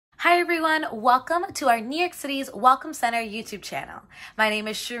Hi everyone, welcome to our New York City's Welcome Center YouTube channel. My name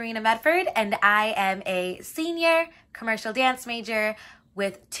is Sherena Medford and I am a senior commercial dance major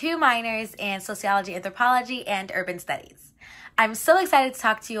with 2 minors in sociology, anthropology, and urban studies. I'm so excited to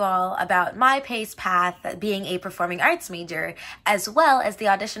talk to you all about my PACE path being a performing arts major, as well as the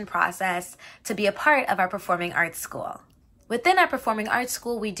audition process to be a part of our performing arts school. Within our performing arts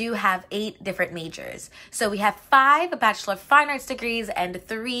school, we do have 8 different majors. So we have 5 Bachelor of Fine Arts degrees and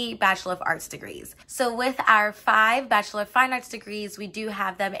 3 Bachelor of Arts degrees. So with our 5 Bachelor of Fine Arts degrees, we do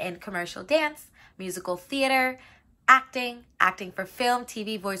have them in commercial dance, musical theater, acting for film,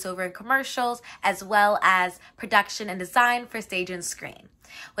 TV, voiceover, and commercials, as well as production and design for stage and screen.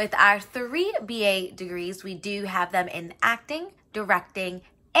 With our 3 BA degrees, we do have them in acting, directing,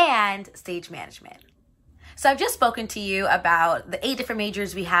 and stage management. So I've just spoken to you about the 8 different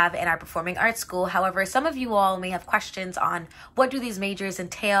majors we have in our performing arts school. However, some of you all may have questions on what do these majors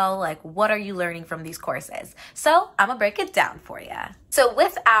entail, like what are you learning from these courses? So I'm gonna break it down for you. So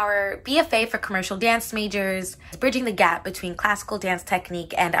with our BFA for commercial dance majors, bridging the gap between classical dance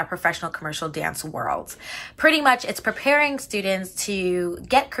technique and our professional commercial dance world. Pretty much it's preparing students to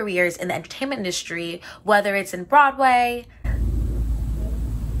get careers in the entertainment industry, whether it's in Broadway,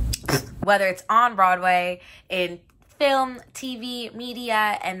 whether it's on Broadway, in film, TV,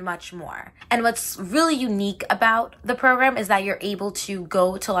 media, and much more. And what's really unique about the program is that you're able to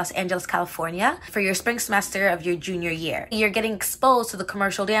go to Los Angeles, California for your spring semester of your junior year. You're getting exposed to the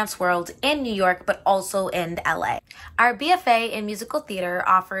commercial dance world in New York, but also in LA. Our BFA in musical theater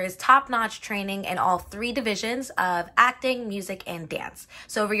offers top-notch training in all 3 divisions of acting, music, and dance.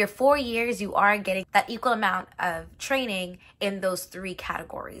 So over your 4 years, you are getting that equal amount of training in those 3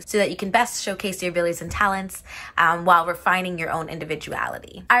 categories so that you can best showcase your abilities and talents while refining your own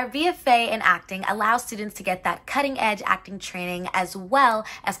individuality. Our BFA in acting allows students to get that cutting-edge acting training as well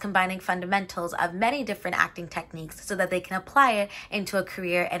as combining fundamentals of many different acting techniques so that they can apply it into a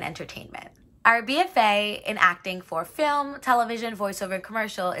career in entertainment. Our BFA in acting for film, television, voiceover, and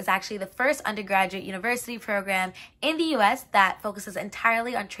commercial is actually the first undergraduate university program in the US that focuses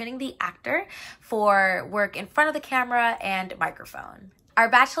entirely on training the actor for work in front of the camera and microphone. Our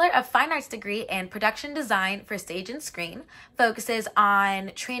Bachelor of Fine Arts degree in production design for stage and screen focuses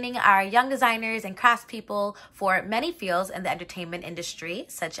on training our young designers and craftspeople for many fields in the entertainment industry,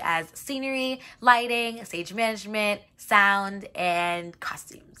 such as scenery, lighting, stage management, sound, and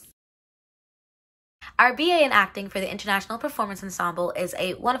costumes. Our BA in acting for the International Performance Ensemble is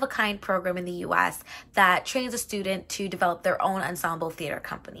a one-of-a-kind program in the US that trains a student to develop their own ensemble theater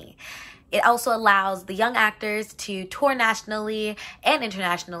company. It also allows the young actors to tour nationally and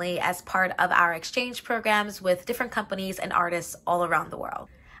internationally as part of our exchange programs with different companies and artists all around the world.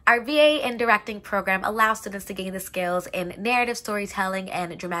 Our VA in directing program allows students to gain the skills in narrative storytelling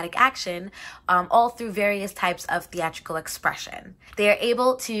and dramatic action, all through various types of theatrical expression. They are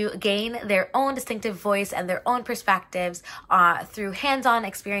able to gain their own distinctive voice and their own perspectives through hands-on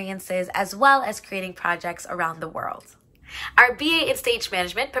experiences as well as creating projects around the world. Our BA in stage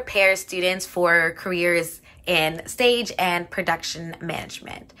management prepares students for careers in stage and production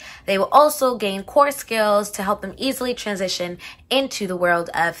management. They will also gain core skills to help them easily transition into the world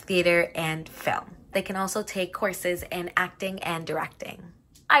of theater and film. They can also take courses in acting and directing.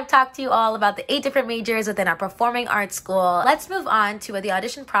 I've talked to you all about the 8 different majors within our performing arts school. Let's move on to what the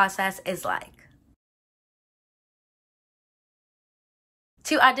audition process is like.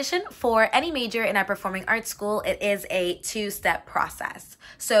 To audition for any major in our performing arts school, it is a 2-step process.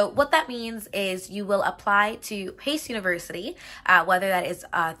 So what that means is you will apply to PACE University, whether that is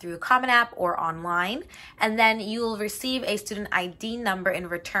through a Common App or online, and then you will receive a student ID number in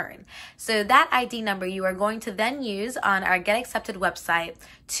return. So that ID number you are going to then use on our Get Accepted website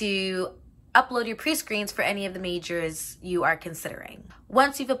to upload your pre-screens for any of the majors you are considering.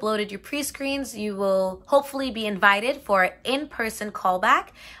 Once you've uploaded your pre-screens, you will hopefully be invited for an in-person callback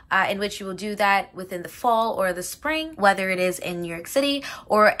in which you will do that within the fall or the spring, whether it is in New York City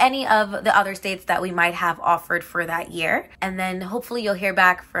or any of the other states that we might have offered for that year. And then hopefully you'll hear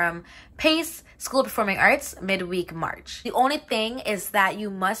back from PACE, School of Performing Arts, midweek March. The only thing is that you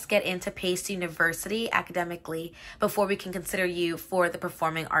must get into PACE University academically before we can consider you for the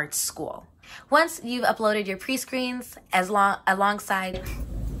performing arts school. Once you've uploaded your pre-screens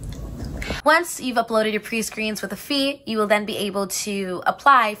Once you've uploaded your pre-screens with a fee, you will then be able to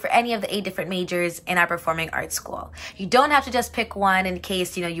apply for any of the 8 different majors in our performing arts school. You don't have to just pick one in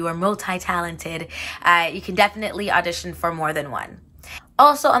case you are multi-talented. You can definitely audition for more than one.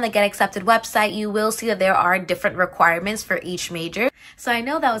 Also, on the Get Accepted website, you will see that there are different requirements for each major. So I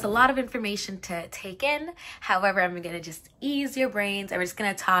know that was a lot of information to take in. However, I'm going to just ease your brains. I'm just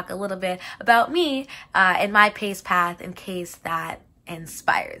going to talk a little bit about me and my PACE path in case that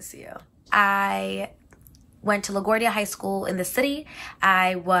inspires you. I went to LaGuardia High School in the city.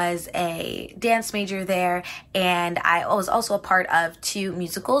 I was a dance major there, and I was also a part of 2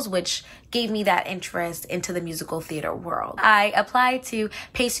 musicals, which gave me that interest into the musical theater world. I applied to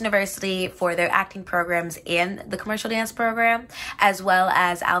Pace University for their acting programs and the commercial dance program, as well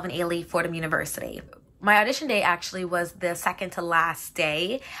as Alvin Ailey Fordham University. My audition day actually was the second to last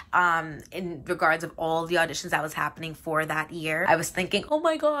day in regards of all the auditions that was happening for that year. I was thinking, oh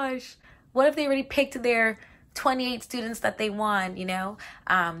my gosh, what if they already picked their 28 students that they want, you know?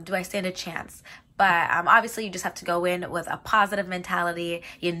 Do I stand a chance? But obviously, you just have to go in with a positive mentality.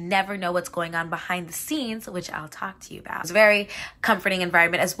 You never know what's going on behind the scenes, which I'll talk to you about. It was a very comforting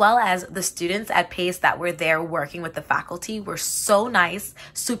environment, as well as the students at PACE that were there working with the faculty were so nice,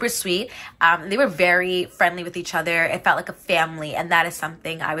 super sweet. They were very friendly with each other. It felt like a family, and that is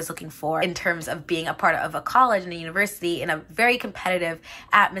something I was looking for in terms of being a part of a college and a university in a very competitive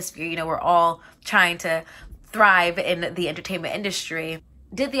atmosphere. You know, we're all trying to thrive in the entertainment industry.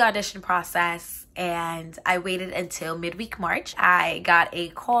 Did the audition process, and I waited until midweek March. I got a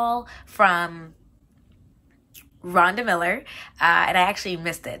call from Rhonda Miller, and I actually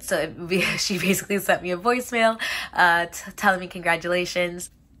missed it. So she basically sent me a voicemail telling me congratulations.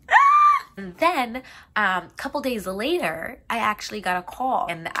 And then a couple days later, I actually got a call,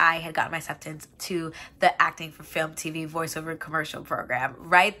 and I had gotten my acceptance to the Acting for Film, TV, Voiceover Commercial program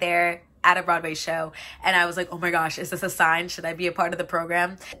right there at a Broadway show. And I was like, oh my gosh, is this a sign? Should I be a part of the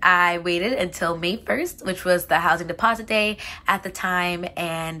program? I waited until May 1st, which was the housing deposit day at the time,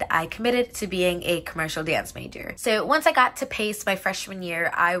 and I committed to being a commercial dance major. So once I got to PACE my freshman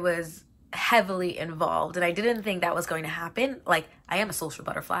year, I was heavily involved, and I didn't think that was going to happen. Like, I am a social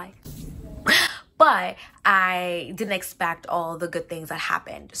butterfly. But I didn't expect all the good things that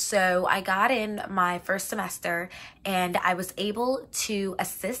happened. So I got in my first semester, and I was able to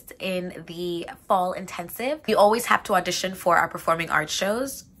assist in the fall intensive. We always have to audition for our performing arts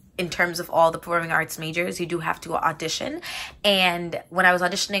shows. In terms of all the performing arts majors, you do have to audition. And when I was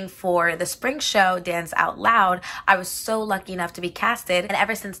auditioning for the spring show, Dance Out Loud, I was so lucky enough to be casted. And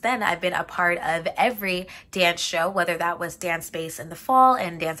ever since then, I've been a part of every dance show, whether that was Dance Space in the fall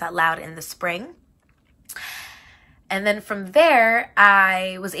and Dance Out Loud in the spring. And then from there,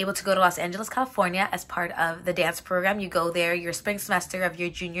 I was able to go to Los Angeles, California as part of the dance program. You go there your spring semester of your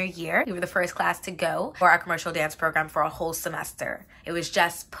junior year. We were the first class to go for our commercial dance program for a whole semester. It was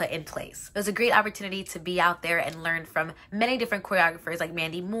just put in place. It was a great opportunity to be out there and learn from many different choreographers like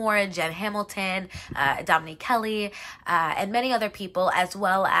Mandy Moore, Jen Hamilton, Dominique Kelly, and many other people, as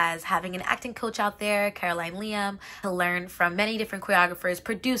well as having an acting coach out there, Caroline Liam, to learn from many different choreographers,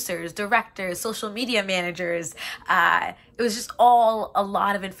 producers, directors, social media managers. It was just all a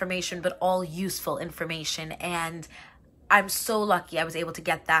lot of information, but all useful information. And I'm so lucky I was able to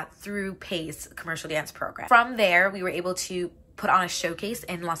get that through PACE commercial dance program. From there, we were able to put on a showcase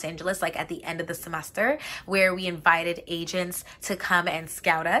in Los Angeles, like at the end of the semester, where we invited agents to come and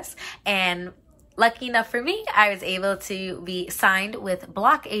scout us. And lucky enough for me, I was able to be signed with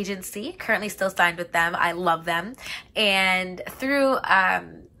Block Agency, currently still signed with them. I love them. And through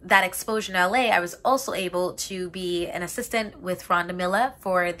that exposure in LA, I was also able to be an assistant with Rhonda Miller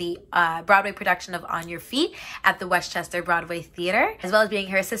for the Broadway production of On Your Feet at the Westchester Broadway Theater. As well as being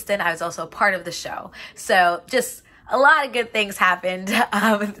her assistant, I was also a part of the show. So just a lot of good things happened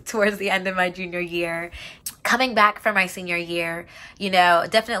towards the end of my junior year. Coming back from my senior year, you know,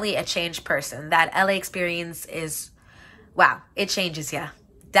 definitely a changed person. That LA experience is, wow, it changes you.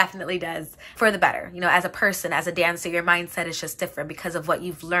 Definitely does, for the better. You know, as a person, as a dancer, your mindset is just different because of what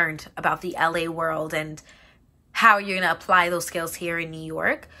you've learned about the LA world and how you're going to apply those skills here in New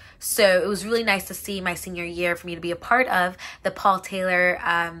York. So it was really nice to see my senior year for me to be a part of the Paul Taylor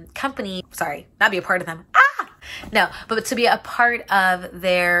company. Sorry, not be a part of them. No, but to be a part of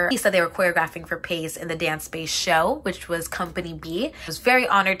their piece that they were choreographing for PACE in the Dance Space show, which was Company B. I was very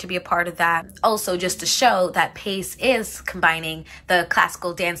honored to be a part of that. Also, just to show that PACE is combining the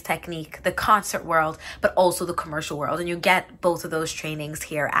classical dance technique, the concert world, but also the commercial world. And you get both of those trainings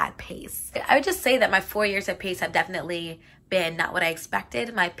here at PACE. I would just say that my 4 years at PACE have definitely been not what I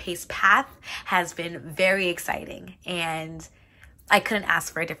expected. My PACE path has been very exciting, and I couldn't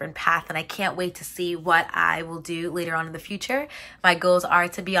ask for a different path, and I can't wait to see what I will do later on in the future. My goals are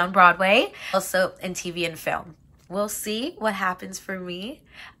to be on Broadway, also in TV and film. we'll see what happens for me.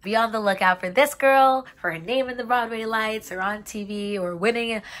 Be on the lookout for this girl, for her name in the Broadway lights or on TV or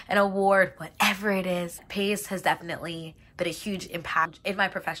winning an award, whatever it is. Pace has definitely been a huge impact in my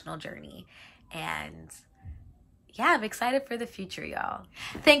professional journey. And yeah, I'm excited for the future, y'all.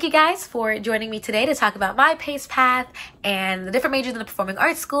 Thank you guys for joining me today to talk about my PACE path and the different majors in the performing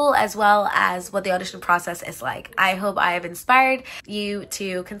arts school, as well as what the audition process is like. I hope I have inspired you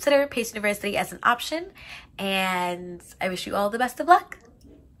to consider PACE University as an option, and I wish you all the best of luck.